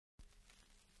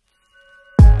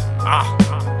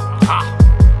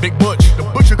Big Butch, the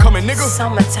butcher coming, nigga.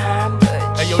 Summertime Butch.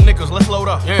 Hey, yo, niggas, let's load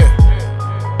up. Yeah.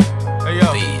 Hey,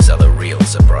 yo. These are the real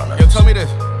Sopranos. Yo, tell me this.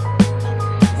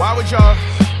 Why would y'all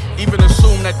even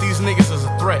assume that these niggas is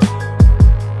a threat?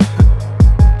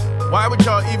 Why would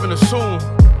y'all even assume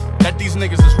that these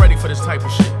niggas is ready for this type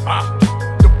of shit?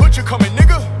 The butcher coming,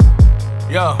 nigga.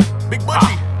 Yo, Big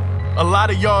Butchie. A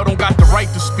lot of y'all don't got the right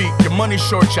to speak. Your money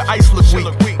short, your ice look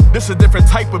weak. This a different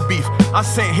type of beef. I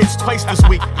sent hits twice this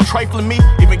week. You trifling me,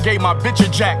 even gave my bitch a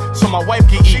jack so my wife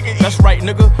can eat. That's right,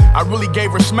 nigga. I really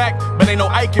gave her smack, but ain't no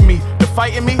Ike in me. The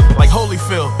fighting me like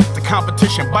Holyfield. The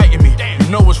competition biting me. You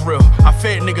know it's real. I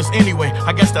fed niggas anyway.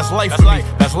 I guess that's life for me.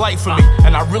 That's life for me.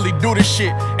 And I really do this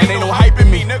shit. And ain't no hype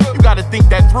in me. You gotta think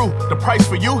that through. The price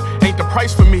for you ain't the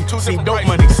price for me. Seen dope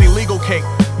money, seen legal cake,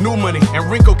 new money, and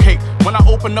wrinkle cake. When I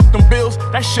open up them bills,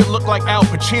 that shit look like Al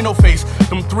Pacino face.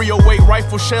 Them 308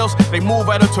 rifle shells, they move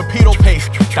at a torpedo pace.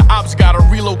 The ops gotta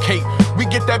relocate. We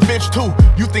get that bitch too.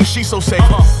 You think she so safe?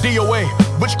 DOA,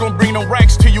 Butch gon' bring them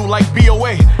racks to you like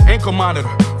BOA. Ankle monitor.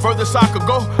 Furthest I could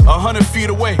go, 100 feet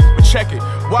away. But check it.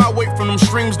 Why wait for them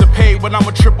streams to pay when I'm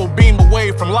a triple beam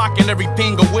away from locking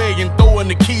everything away and throwing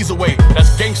the keys away?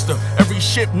 That's gangster. Every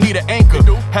ship need an anchor.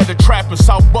 Had the trap in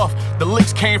South Buff. The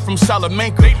licks came from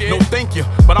Salamanca. No thank you,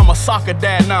 but I'm a soccer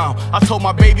dad now. I told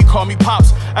my baby call me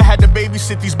Pops. I had to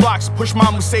babysit these blocks, push my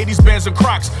Mercedes Benz and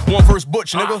Crocs. One verse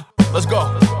Butch, nigga. Let's go.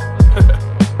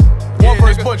 One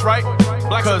verse Butch, right?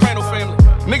 Black Soprano family.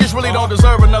 Niggas really don't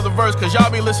deserve another verse, cause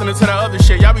y'all be listening to that other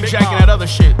shit. Y'all be jacking that other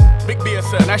shit. Big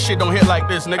BSF. And that shit don't hit like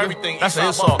this, nigga. Everything. That's an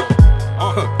insult.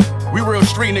 We real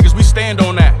street niggas, we stand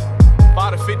on that.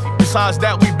 5 to 50. Besides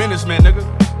that, we businessmen, nigga.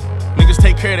 Niggas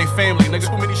take care of their family, nigga.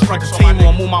 Too many strikes. The team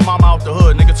won't move my mama out the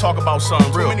hood, nigga. Talk about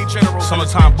something real. Too many generals.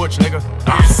 Summertime Butch, nigga.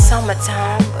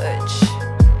 Summertime Butch.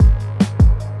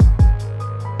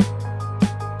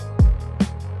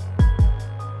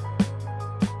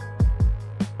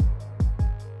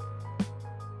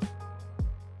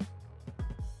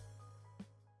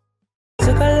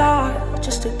 Took a lot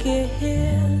just to get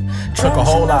here. Took a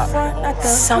whole lot.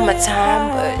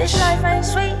 Summertime Butch. This life ain't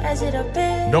sweet as it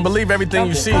appears. Don't believe everything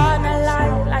you see.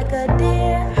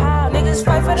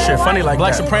 Shit funny like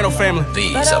Black Soprano family.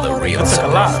 These are the real Took a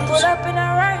lot.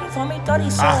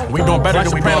 We doing better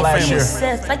than we did last year.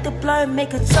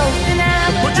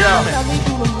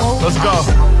 Let's go.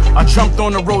 I jumped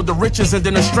on the road to riches and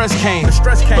then the stress came. A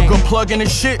good plug in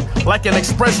this shit like an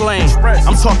express lane.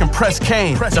 I'm talking press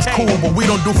cane. That's cool, but we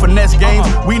don't do finesse games.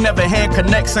 We never hand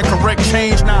connects and correct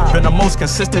change. Been the most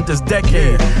consistent this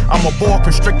decade. I'm a ball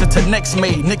constricted to next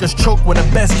made. Niggas choke when the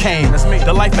best came.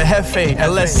 The life of Hefe.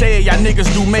 And let's say y'all niggas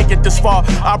do make it this far.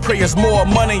 I pray it's more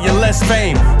money and less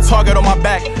fame. Target on my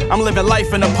back. I'm living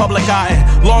life in the public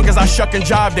eye. Long as I shuck and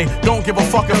jive, they don't give a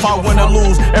fuck if I win or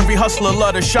lose. Every hustler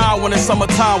love to shine when it's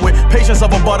summertime. With patience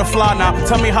of a butterfly. Now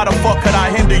tell me how the fuck could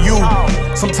I hinder you?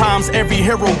 Sometimes every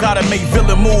hero gotta make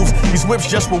villain moves. These whips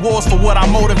just rewards for what I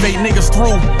motivate niggas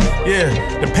through. Yeah,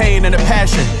 the pain and the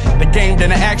passion, the game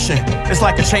and the action. It's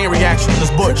like a chain reaction. This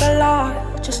Butch. Took a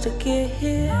lot just to get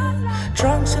here.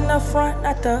 Drunks in the front,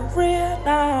 not the rear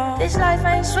now. This life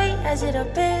ain't sweet as it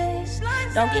appears.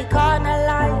 Don't get caught in the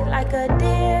light like a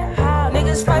deer. How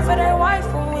niggas fight for their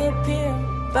wife when we appear.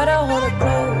 Better hold it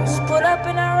close. Put up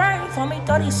in the rain for me,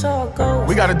 thought he saw a ghost.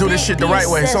 We gotta do this shit the right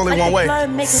way. It's only one way.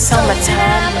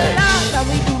 Summertime Butch.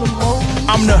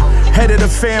 I'm the head of the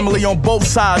family on both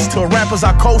sides. To rappers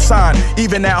I co-sign.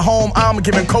 Even at home, I'm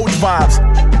giving coach vibes.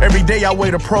 Every day I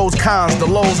weigh the pros, cons, the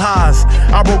lows, highs.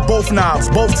 I broke both knobs,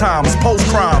 both times,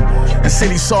 post-crime. And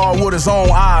City saw it with his own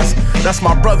eyes. That's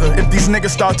my brother. If these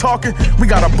niggas start talking, we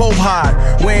gotta both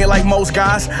hide. We ain't like most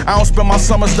guys. I don't spend my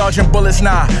summers dodging bullets,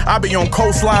 nah. I be on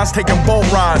coastlines taking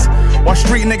boat rides. While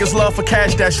street niggas love for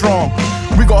cash that strong.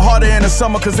 We go harder in the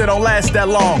summer cause it don't last that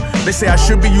long. They say I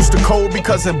should be used to cold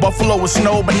because in Buffalo it's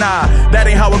snow, but nah, that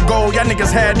ain't how it go. Y'all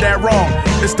niggas had that wrong.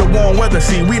 It's the warm weather,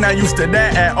 see, we not used to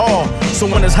that at all. So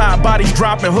when there's hot bodies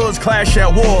dropping, hoods clash at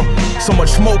war. So much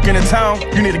smoke in the town,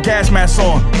 you need a gas mask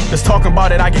on. Just talking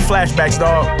about it, I get flashbacks,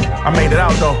 dog. I made it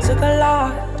out though. Took a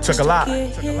lot. Took a lot.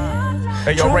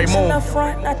 Hey yo, Ray Moon.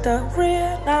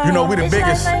 You know we the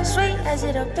biggest.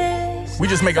 We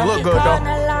just make it look good though.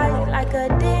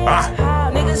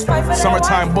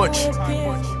 Summertime Butch.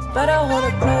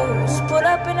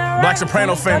 Black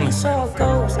Soprano family.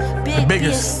 The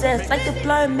biggest.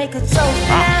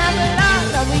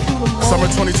 Summer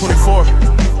 2024.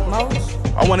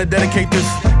 I want to dedicate this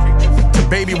to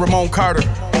baby Ramon Carter.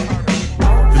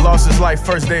 He lost his life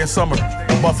first day of summer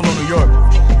in Buffalo, New York.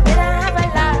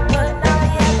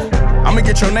 I'm gonna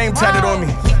get your name tatted on me.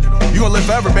 You gonna live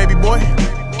forever, baby boy.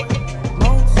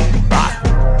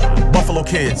 Buffalo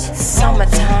kids.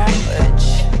 Summertime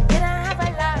Butch.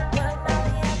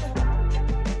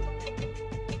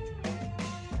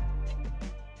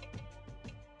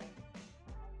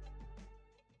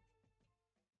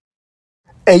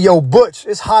 Hey yo, Butch,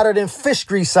 it's hotter than fish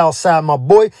grease outside, my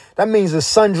boy. That means it's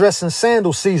sundress and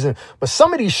sandal season. But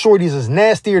some of these shorties is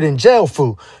nastier than jail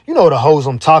food. You know the hoes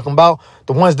I'm talking about.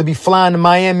 The ones that be flying to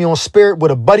Miami on Spirit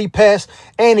with a buddy pass,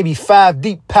 and they be 5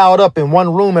 deep piled up in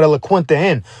one room at a La Quinta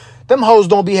Inn. Them hoes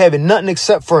don't be having nothing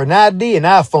except for an ID and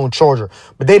iPhone charger.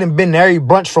 But they done been to every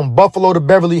brunch from Buffalo to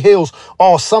Beverly Hills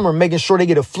all summer, making sure they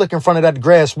get a flick in front of that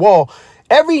grass wall.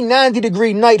 Every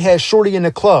 90-degree night had shorty in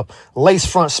the club, lace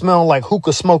front smelling like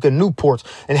hookah smoking Newports,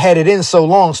 and had it in so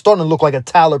long, starting to look like a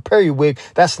Tyler Perry wig.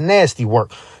 That's nasty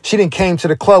work. She done came to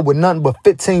the club with nothing but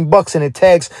 $15 and it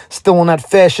tags still on that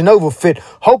Fashion Nova fit,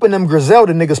 hoping them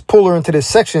Griselda niggas pull her into this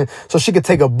section so she could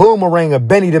take a boomerang of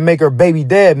Benny to make her baby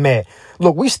dad mad.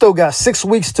 Look, we still got 6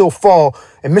 weeks till fall,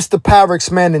 and Mr.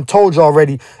 Pyrex man done told you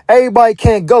already, everybody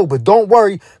can't go, but don't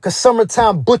worry, cause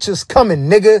summertime Butch is coming,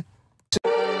 nigga.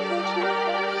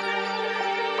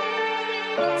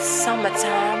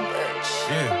 Summertime Butch.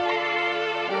 Yeah.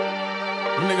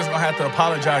 You niggas gonna have to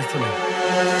apologize to me.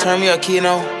 Turn me up,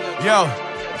 Keno. Yo,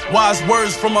 wise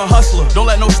words from a hustler. Don't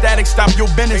let no static stop your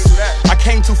business. I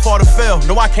came too far to fail.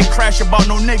 No, I can't crash about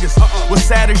no niggas. What's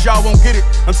sad is y'all won't get it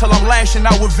until I'm lashing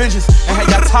out with vengeance. And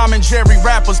hey, y'all Tom and Jerry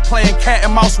rappers playing cat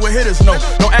and mouse with hitters. No,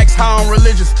 don't ask how I'm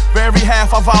religious. For every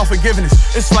half I vow forgiveness.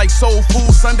 It's like Soul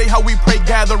Food Sunday, how we pray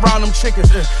gather around them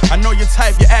chickens. I know your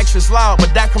type, your actions loud,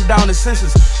 but that come down to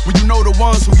senses. When you know the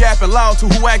ones who yapping loud to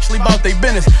who actually about they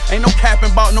business. Ain't no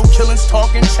capping about no killings,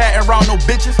 talking, chatting around no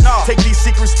bitches. Take these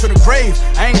secrets to the grave.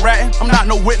 I ain't ratting, I'm not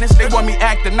no witness. They want me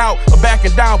acting out or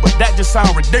backing down, but that just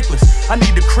sound ridiculous. I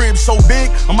need the crib so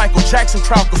big, a Michael Jackson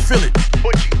crowd could feel it.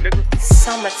 Butchie, nigga.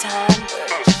 Summertime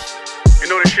Butch. You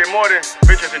know this shit more than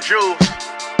bitches and jewels.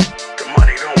 The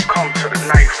money don't come to the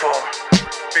nightfall.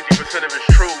 50% of it's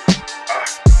true.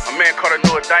 A man caught a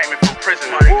new indictment from prison.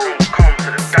 Money don't come to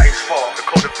the dice fall. The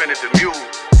co-defendant, the mule.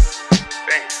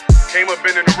 Damn. Came up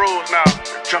bending the rules now.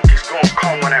 The junkies gon'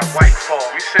 come when that white fall.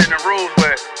 We setting the rules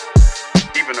where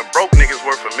even the broke niggas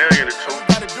worth $1 million or $2 million.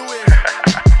 Gotta do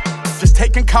it. Just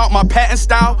take and count my patent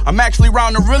style. I'm actually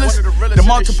round the realest. To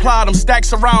multiply them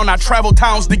stacks around, I travel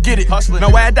towns to get it.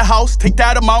 Now add the house, take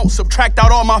that amount, subtract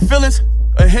out all my feelings.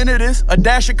 A hint of this, a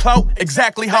dash of clout,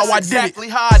 exactly how I did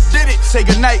it. Say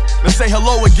goodnight, let's say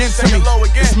hello again to me.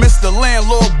 It's Mr.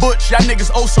 Landlord Butch, y'all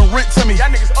niggas owe some rent to me.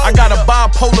 I got a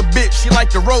bipolar bitch, she like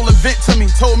to roll and vent to me.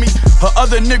 Told me her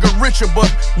other nigga richer,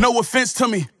 but no offense to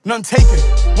me, none taken.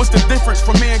 What's the difference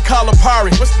from me and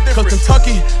Kalahari? Cause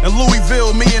Kentucky and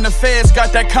Louisville, me and the feds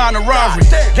got that kind of rivalry.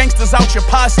 Gangsters out your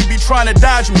posse be trying to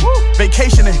dodge me.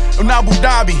 Vacationing in Abu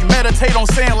Dhabi, meditate on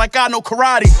saying like I know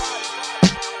karate.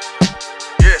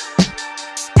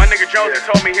 My nigga Jonesy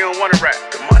told me he don't wanna rap.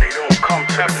 The money don't come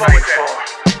to the nightfall.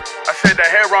 I said that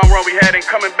hair run we had ain't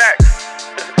coming back.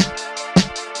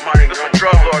 Money This don't for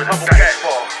drug come lords, to humble the cats.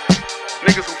 nightfall.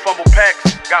 Niggas who fumble packs,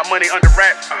 got money under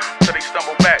wraps, till they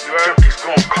stumble back, you heard? Junkies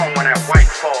gon' come when that white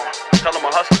fall. Tell him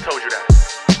a hustler told you that.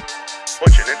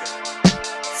 Butcher, nigga.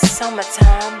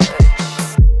 Summertime Butch.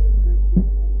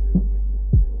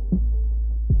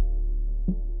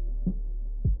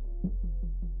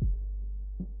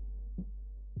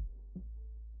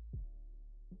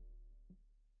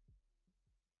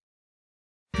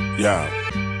 Yeah,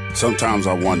 sometimes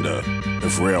I wonder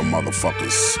if real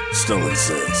motherfuckers still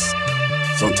exist.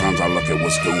 Sometimes I look at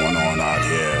what's going on out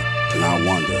here and I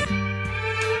wonder,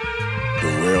 do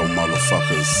real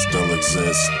motherfuckers still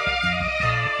exist?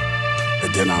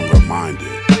 And then I'm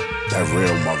reminded that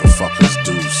real motherfuckers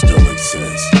do still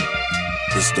exist.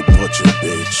 It's the Butcher,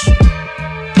 bitch.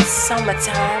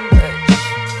 Summertime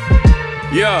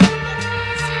Butch. Yeah.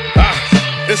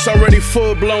 It's already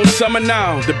full-blown summer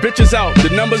now. The bitch is out, the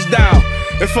numbers down.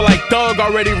 It feel like Thug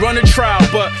already run a trial,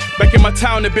 but back in my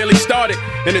town it barely started,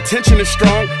 and the tension is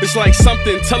strong. It's like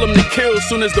something tell them to kill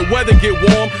soon as the weather get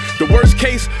warm. The worst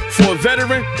case for a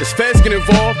veteran is feds get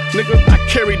involved. Nigga, I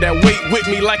carry that weight with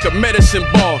me like a medicine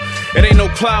ball. It ain't no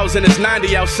clouds and it's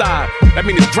 90 outside. That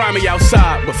mean it's grimy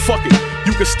outside, but fuck it,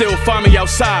 you can still find me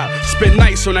outside. Spend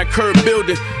nights on that curb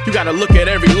building. You gotta look at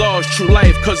every law's true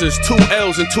life, cause there's 2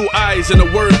 L's and 2 I's in the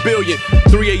word billion.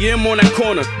 3 a.m. on that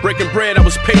corner, breaking bread, I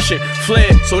was patient. Fled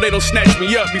so they don't snatch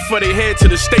me up before they head to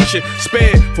the station.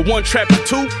 Spared for 1 trap to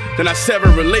 2, then I sever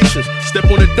relations. Step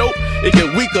on the dope, it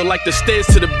get weaker like the stairs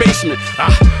to the basement.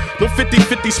 No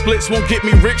 50-50 splits won't get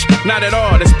me rich, not at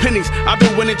all, that's pennies. I've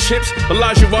been winning chips,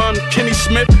 Elijah Vaughn, Kenny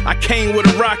Smith. I came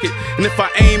with a rocket, and if I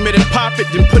aim it and pop it,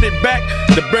 then put it back,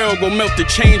 The barrel gon' melt the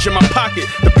change in my pocket.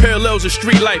 The parallels of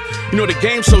street life. You know the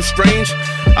game's so strange.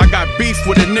 I got beef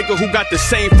with a nigga who got the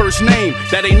same first name.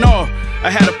 That ain't all. I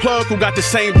had a plug who got the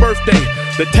same birthday.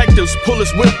 Detectives pull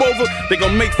his whip over, they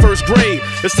gon' make first grade.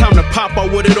 It's time to pop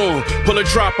out with it on. Pull a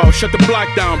drop out, shut the block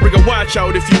down, bring a watch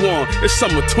out if you want. It's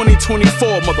summer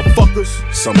 2024,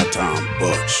 motherfuckers. Summertime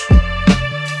Butch.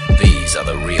 These are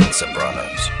the real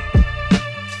Sopranos.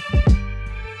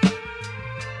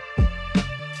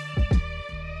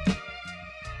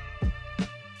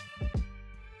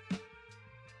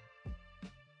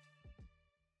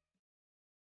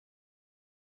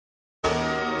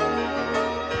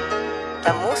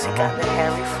 La música de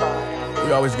Harry Ford.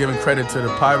 We always giving credit to the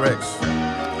Pyrex,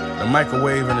 the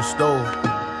microwave and the stove.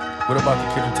 What about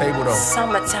the kitchen table though?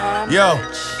 Summertime. Yo,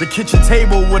 Butch. the kitchen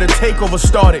table where the takeover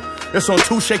started. It's on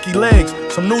 2 shaky legs.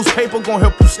 Some newspaper gon'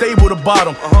 help you stable the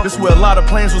bottom. This where a lot of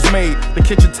plans was made. The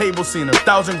kitchen table seen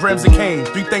 1,000 grams of cane,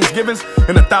 3 Thanksgivings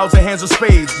and 1,000 hands of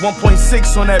spades.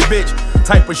 1.6 on that bitch.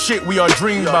 Type of shit we all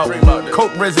dream about.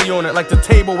 Coke resi on it like the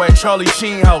table at Charlie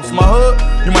Sheen house. My hood,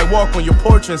 you might walk on your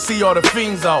porch and see all the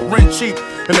fiends out. Rent cheap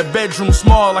in the bedroom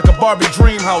small like a Barbie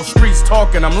dream house. Streets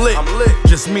talking, I'm lit.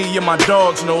 Just me and my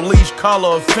dogs, no leash,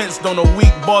 collar, or fence. Don't know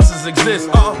weak bosses exist.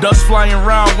 Dust flying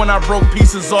around when I broke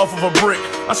pieces off of a brick.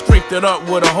 I scraped it up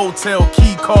with a hotel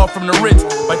key card from the Ritz.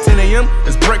 By 10 a.m.,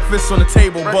 it's breakfast on the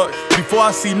table. But before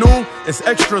I see noon, it's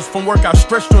extras from work I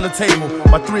stretched on the table.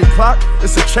 By 3 o'clock,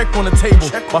 it's a check on the table.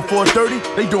 By 4:30,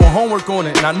 they doing homework on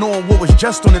it. Not knowing what was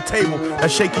just on the table.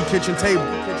 That shaky kitchen table.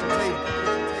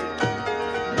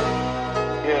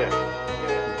 Yeah.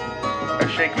 A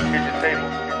shaky kitchen table.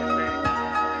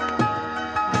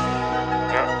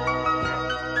 Yeah.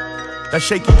 That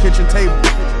shaky kitchen table.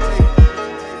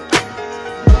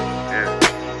 Yeah.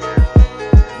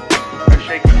 A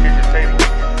shaky kitchen table.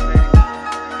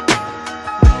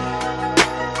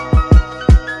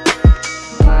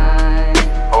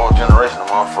 Whole generation of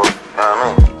motherfuckers, you know what I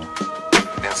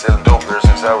mean? Been selling dope ever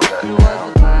since I was goddamn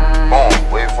born,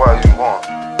 way before I was even born.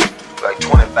 Like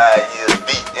 25 years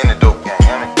deep in the dope game, you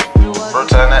know what I mean? First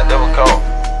time that ever called,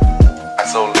 I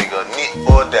sold a nigga a nick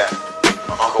or a dime.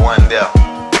 My uncle wasn't there.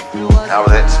 I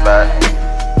was at the spot,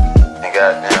 and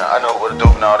goddamn, I know what the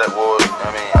dope and all that was. You know what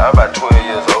I mean, I was about 12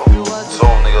 years old.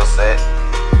 Sold a nigga a sack.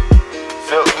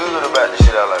 Felt good about the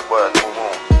shit. I was like, boy, boom,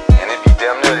 boom. And it be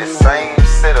damn near the same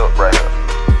setup right here.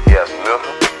 You have some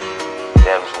liquor,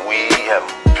 you have some weed, you have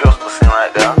some pistols sitting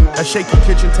right there. That shaky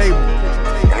kitchen table.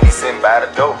 And it be sitting by the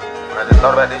door. When I just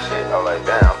thought about this shit, I was like,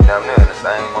 damn, I'm damn near in the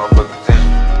same motherfucking position.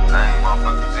 Same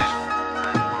motherfucking position.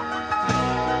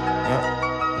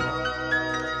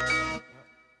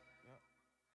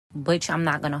 Butch, I'm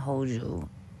not gonna hold you,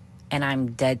 and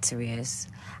I'm dead serious.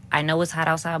 I know it's hot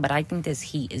outside, but I think this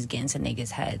heat is getting to niggas'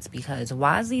 heads, because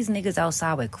why is these niggas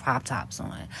outside with crop tops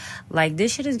on? Like,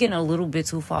 this shit is getting a little bit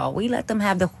too far. We let them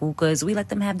have the hookahs. We let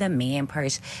them have the man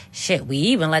purse. Shit, we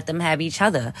even let them have each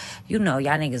other. You know,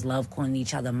 y'all niggas love calling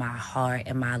each other my heart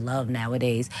and my love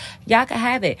nowadays. Y'all can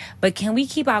have it, but can we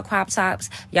keep our crop tops?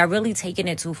 Y'all really taking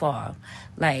it too far.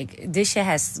 Like, this shit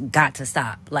has got to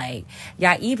stop. Like,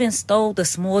 y'all even stole the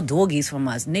small doggies from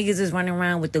us. Niggas is running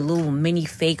around with the little mini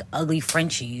fake ugly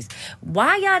Frenchies.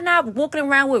 Why y'all not walking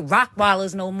around with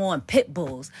Rottweilers no more and pit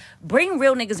bulls? Bring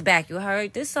real niggas back, you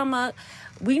heard? This summer,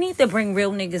 we need to bring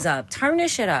real niggas up. Turn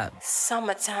this shit up.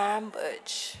 Summertime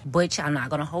Butch. Butch, I'm not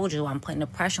gonna hold you. I'm putting the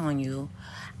pressure on you.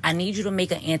 I need you to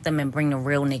make an anthem and bring the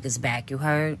real niggas back, you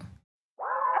heard?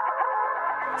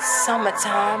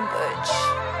 Summertime Butch.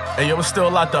 Hey, yo, it's still a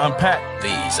lot to unpack.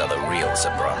 These are the real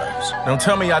Sopranos. Don't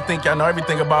tell me y'all think y'all know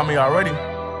everything about me already.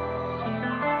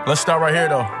 Let's start right here,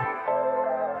 though.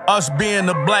 Us being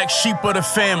the black sheep of the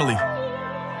family.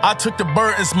 I took the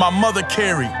burdens my mother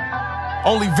carried.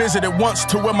 Only visited once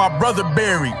to where my brother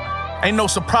buried. Ain't no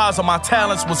surprise on my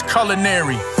talents was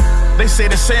culinary. They say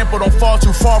the sample don't fall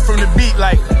too far from the beat,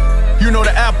 like, you know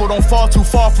the apple don't fall too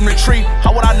far from the tree.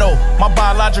 How would I know? My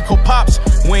biological pops,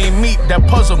 we ain't meet, that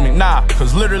puzzled me. Nah,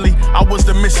 cause literally, I was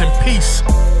the missing piece.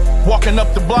 Walking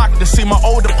up the block to see my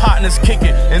older partners kick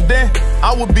it. And then,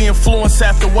 I would be influenced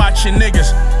after watching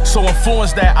niggas. So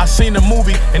influenced that I seen the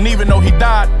movie, and even though he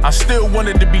died, I still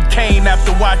wanted to be Kane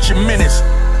after watching Menace.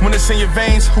 When it's in your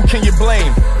veins, who can you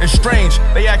blame? It's strange,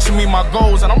 they asking me my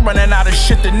goals and I'm running out of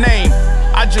shit to name.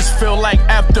 I just feel like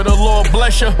after the Lord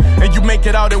bless you, and you make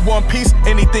it out in one piece,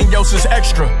 anything else is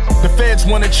extra. The feds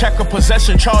wanna check a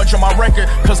possession charge on my record,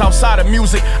 cause outside of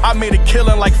music, I made a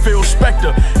killing like Phil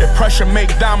Spector. If pressure make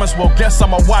diamonds, well guess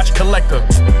I'm a watch collector.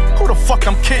 Who the fuck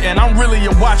I'm kidding, I'm really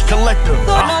a watch collector.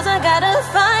 Lord knows I got a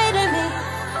fight in me.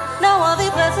 Know all these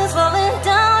blessings falling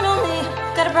down on me.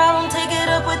 Got a problem, take it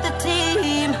up with the T.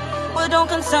 What don't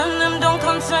concern them, don't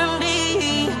concern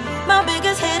me. My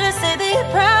biggest haters say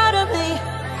they're proud of me.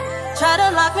 Try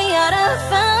to lock me out, I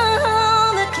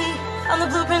found the key. I'm the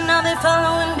blueprint, now they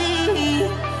following me.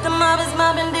 The mob is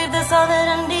mobbing deep, that's all that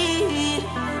I need.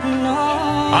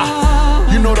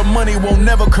 No. You know the money won't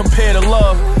never compare to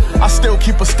love. I still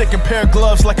keep a stick and pair of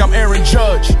gloves like I'm Aaron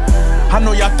Judge. I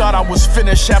know y'all thought I was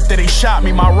finished after they shot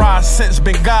me. My ride since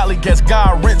been godly, guess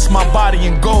God rinsed my body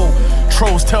in gold.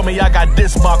 Trolls tell me I got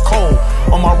dissed by Cole.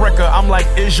 On my record, I'm like,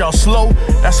 is y'all slow?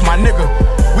 That's my nigga.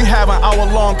 We having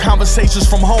hour-long conversations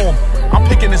from home. I'm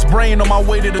picking his brain on my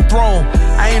way to the throne.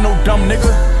 I ain't no dumb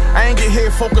nigga. I ain't get here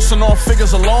focusing on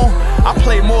figures alone. I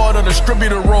play more of the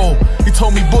distributor role. He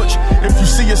told me, Butch, if you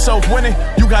see yourself winning,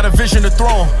 you got a vision to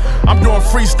throne. I'm doing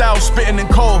freestyle, spitting in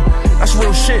cold. That's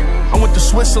real shit. I went to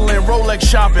Switzerland, Rolex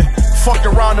shopping. Fucked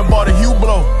around and bought a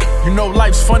Hublot. You know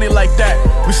life's funny like that.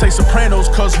 We say Sopranos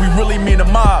cause we really mean a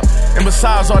mob. And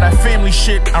besides all that family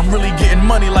shit, I'm really getting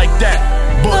money like that.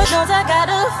 Butch. Lord knows I got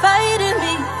a fight in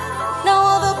me. Now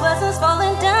all the blessings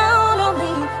falling down on me.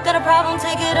 Got a problem,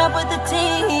 take it up with the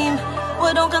team.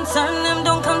 What don't concern them,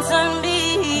 don't concern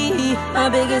me. My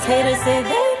biggest haters say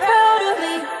they proud of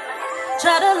me.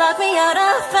 Try to lock me out,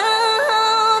 I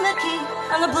found the key.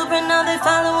 I'm the blueprint, now they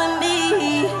following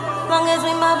me. Long as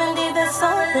we mobbing deep, that's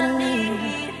all they need.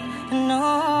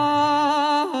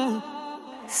 No.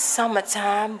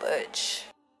 Summertime Butch.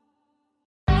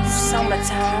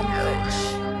 Summertime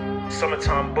Butch.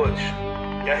 Summertime Butch.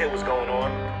 Y'all hear what's going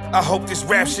on? I hope this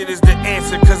rap shit is the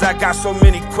answer, cause I got so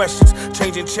many questions.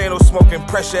 Changing channels, smoking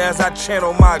pressure as I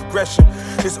channel my aggression.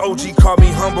 This OG called me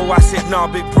humble, I said nah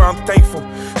big bro, I'm thankful.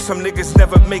 Some niggas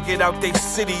never make it out they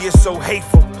city, it's so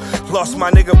hateful. Lost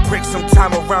my nigga Brick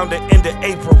sometime around the end of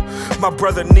April. My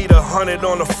brother need 100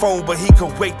 on the phone, but he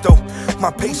could wait though.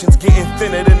 My patience getting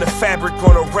thinner than the fabric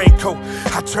on a raincoat.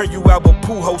 I turn you out with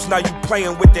Pujols, now you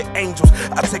playing with the Angels.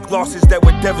 I take losses that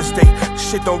would devastate,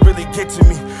 shit don't really get to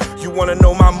me. You wanna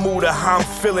know my mood or how I'm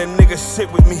feeling, niggas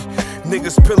sit with me.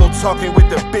 Niggas pillow talking with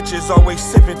the bitches, always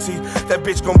sipping tea. That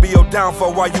bitch gon' be your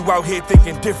downfall while you out here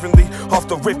thinking differently. Off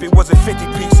the rip it was a 50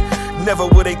 piece, never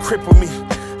would they cripple me.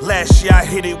 Last year I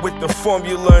hit it with the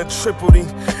formula and triple D.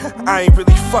 I ain't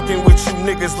really fucking with you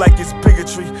niggas like it's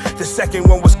bigotry. The second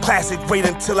one was classic, wait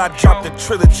until I drop the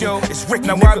trilogy. It's Ricky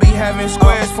now nigga. I be having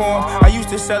squares for him. I used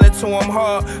to sell it to him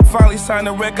hard. Finally signed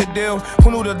a record deal.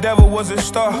 Who knew the devil was a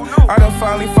star? I done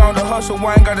finally found a hustle.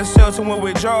 I ain't gotta sell to one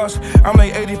with jaws. I'm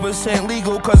like 80%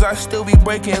 legal cause I still be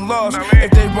breaking laws.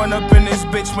 If they run up in this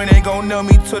bitch, man, they gon' nail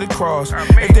me to the cross.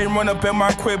 If they run up in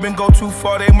my crib and go too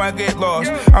far, they might get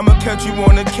lost. I'ma catch you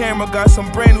on the camera, got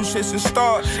some brand new shit to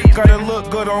start. Gotta look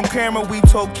good on camera, we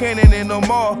told Cannon in the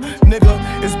mall. Nigga,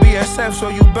 it's BSF, so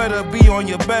you better be on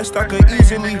your best. I could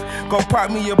easily go pop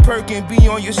me a perk and be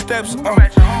on your steps.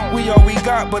 We all we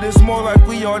got, but it's more like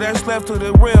we all that's left of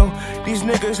the real. These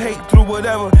niggas hate through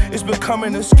whatever, it's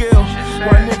becoming a skill.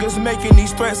 My niggas making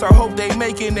these threats, I hope they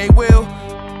making they will.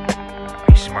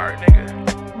 Be smart, nigga.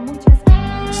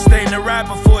 Stay in the rap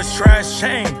before it's trash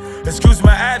chain. Excuse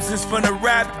my absence from the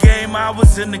rap game, I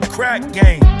was in the crack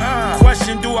game.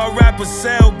 Question, do our rappers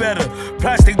sell better?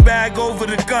 Plastic bag over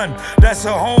the gun, that's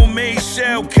a homemade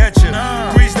shell catcher.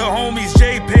 Grease the homies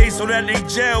J-Pay so that they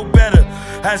gel better.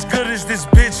 As good as this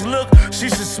bitch look, she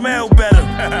should smell better.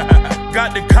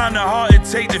 Got the kind of heart it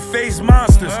take to face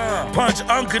monsters. Punch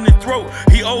Unc in the throat,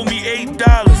 he owe me $8.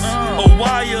 A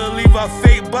wire, leave our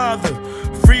fate bother.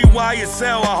 Free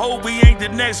YSL, I hope we ain't the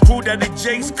next crew that the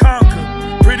Jakes conquer.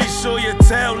 Pretty sure your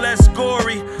tail less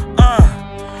gory,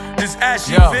 this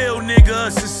Ashyville nigga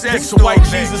a success Dicks story. of white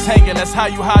Jesus hanging, that's how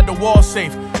you hide the wall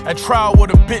safe. At trial with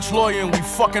a bitch lawyer and we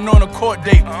fucking on a court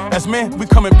date. As men, we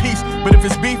come in peace, but if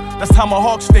it's beef, that's time a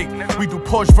hawk steak. We do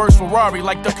Porsche versus Ferrari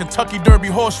like the Kentucky Derby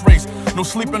horse race. No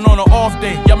sleeping on an off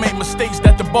day, y'all make mistakes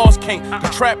that the boss can't. The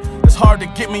trap, it's hard to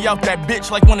get me out that bitch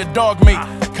like when a dog mate.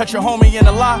 Catch your homie in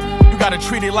a lie, you gotta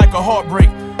treat it like a heartbreak.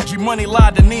 G-Money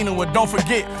lied to Nina, and don't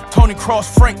forget Tony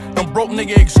Cross Frank, them broke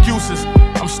nigga excuses.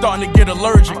 I'm starting to get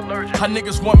allergic. How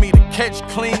niggas want me to catch,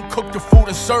 clean, cook the food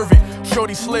and serve it.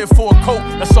 Shorty slid for a coat,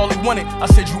 that's all he wanted. I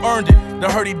said you earned it. Then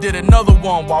heard he did another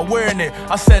one while wearing it.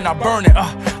 I said now burn it.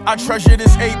 I treasure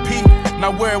this AP,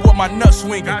 now wear it with my nuts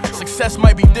swinging. Success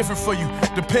might be different for you,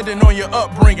 depending on your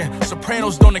upbringing.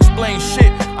 Sopranos don't explain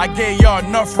shit, I gave y'all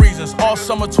enough reasons. All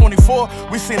summer 24,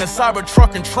 we seen a cyber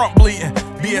truck and Trump bleeding.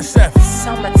 BSF.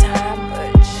 Summertime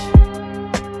Butch.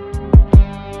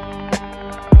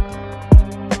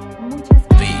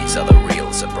 These are the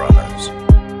real Sopranos.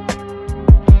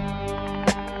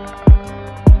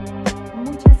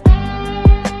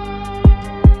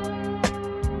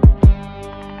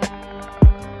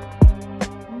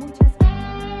 Muchas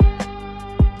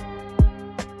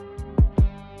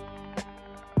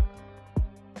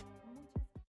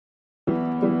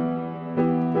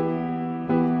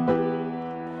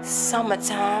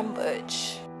Summertime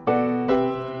Butch.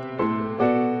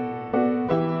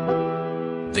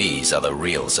 These are the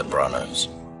real Sopranos.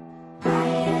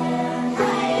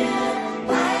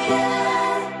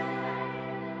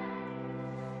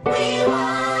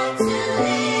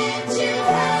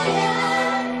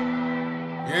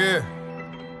 Yeah.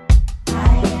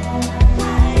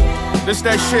 This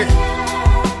that shit.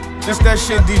 This that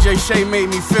shit DJ Shay made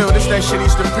me feel. This that shit he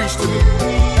used to preach to me.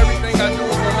 Everything I do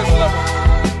is on this level.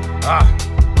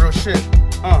 Real shit.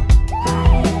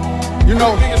 You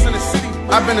know, biggest in the city.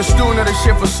 I've been a student of this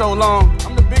shit for so long.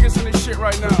 I'm the biggest in this shit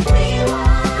right now.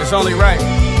 It's only right.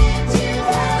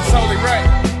 It's only right.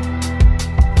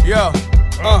 Yo,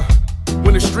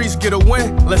 when the streets get a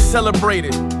win, let's celebrate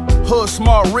it. Hood,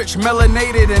 smart, rich,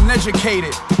 melanated, and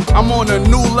educated. I'm on a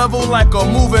new level like a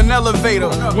moving elevator.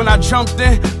 When I jumped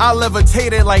in, I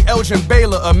levitated like Elgin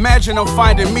Baylor. Imagine I'm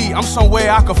finding me, I'm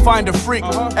somewhere I could find a freak.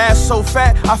 Ass so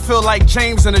fat, I feel like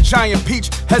James and a giant peach.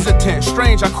 Hesitant,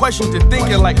 strange, I questioned it,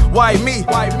 thinking like, why me?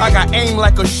 I got aim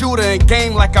like a shooter and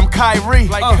game like I'm Kyrie.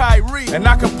 And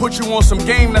I can put you on some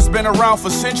game that's been around for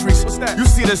centuries. You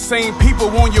see the same people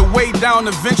on your way down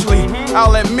eventually.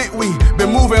 I'll admit we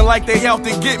been moving like they out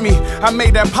to get me. I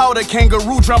made that powder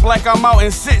kangaroo jump like I'm out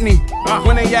in Sydney.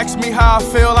 When they ask me how I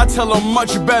feel, I tell them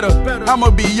much better. I'ma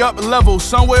be up level,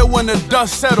 somewhere when the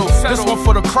dust settles. This one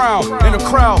for the crown, in the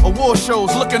crowd, award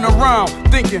shows, looking around,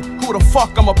 thinking, who the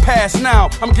fuck I'ma pass now?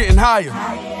 I'm getting higher.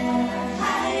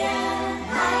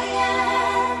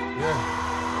 Yeah.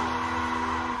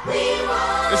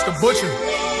 It's the Butcher.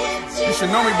 You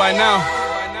should know me by now.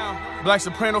 Black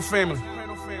Soprano family.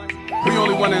 We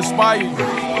only wanna inspire you.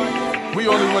 We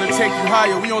only want to take you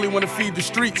higher. We only want to feed the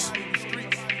streets. You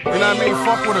know what I mean?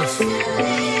 Fuck with us.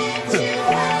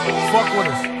 Fuck with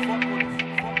us.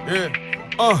 Yeah.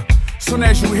 Soon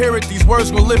as you hear it, these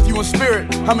words gon' lift you in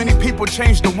spirit. How many people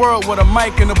changed the world with a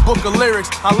mic and a book of lyrics?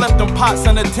 I left them pots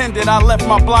unattended, I left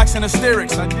my blocks in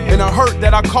hysterics. And the hurt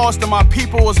that I caused to my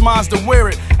people was mine to wear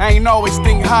it. I ain't always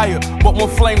think higher, but when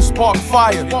flames spark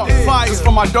fire. Fire's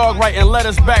for my dog writing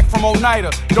letters back from Oneida.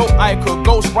 Dope Ica,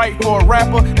 ghost write for a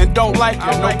rapper and don't like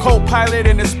it. No co-pilot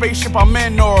in the spaceship I'm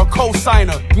in or a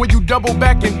co-signer. When you double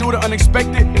back and do the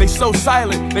unexpected, they so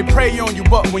silent. They prey on you,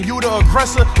 but when you the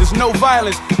aggressor, there's no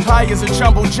violence. High as a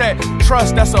jumbo jet,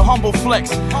 trust that's a humble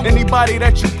flex. Anybody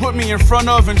that you put me in front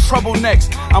of in trouble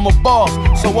next. I'm a boss,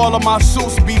 so all of my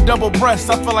suits be double breast.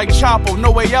 I feel like Chapo,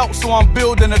 no way out, so I'm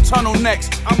building a tunnel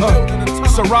next.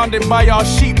 Surrounded by y'all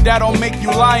sheep, that don't make you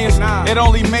lions. It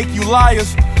only make you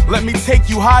liars. Let me take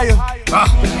you higher.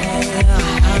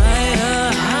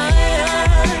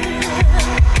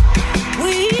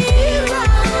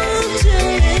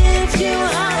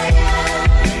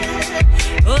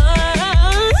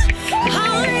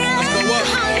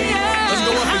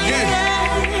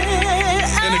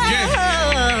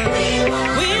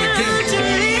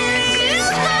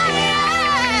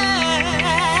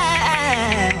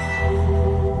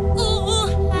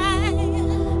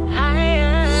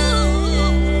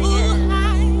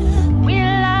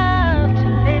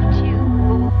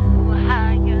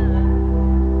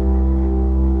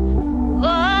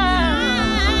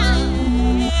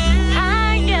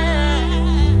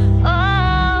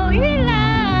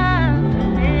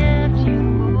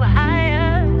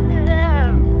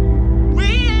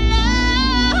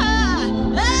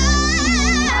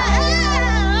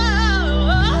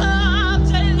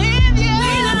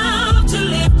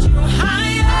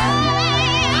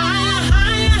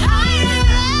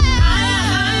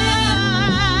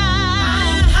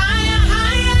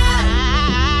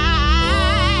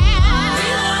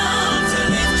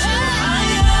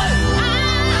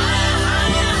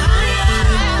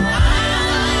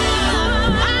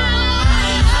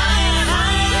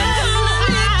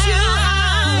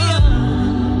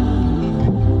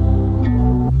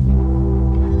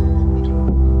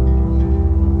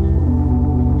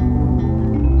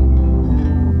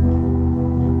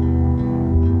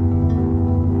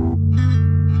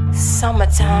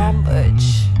 Summertime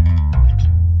Butch.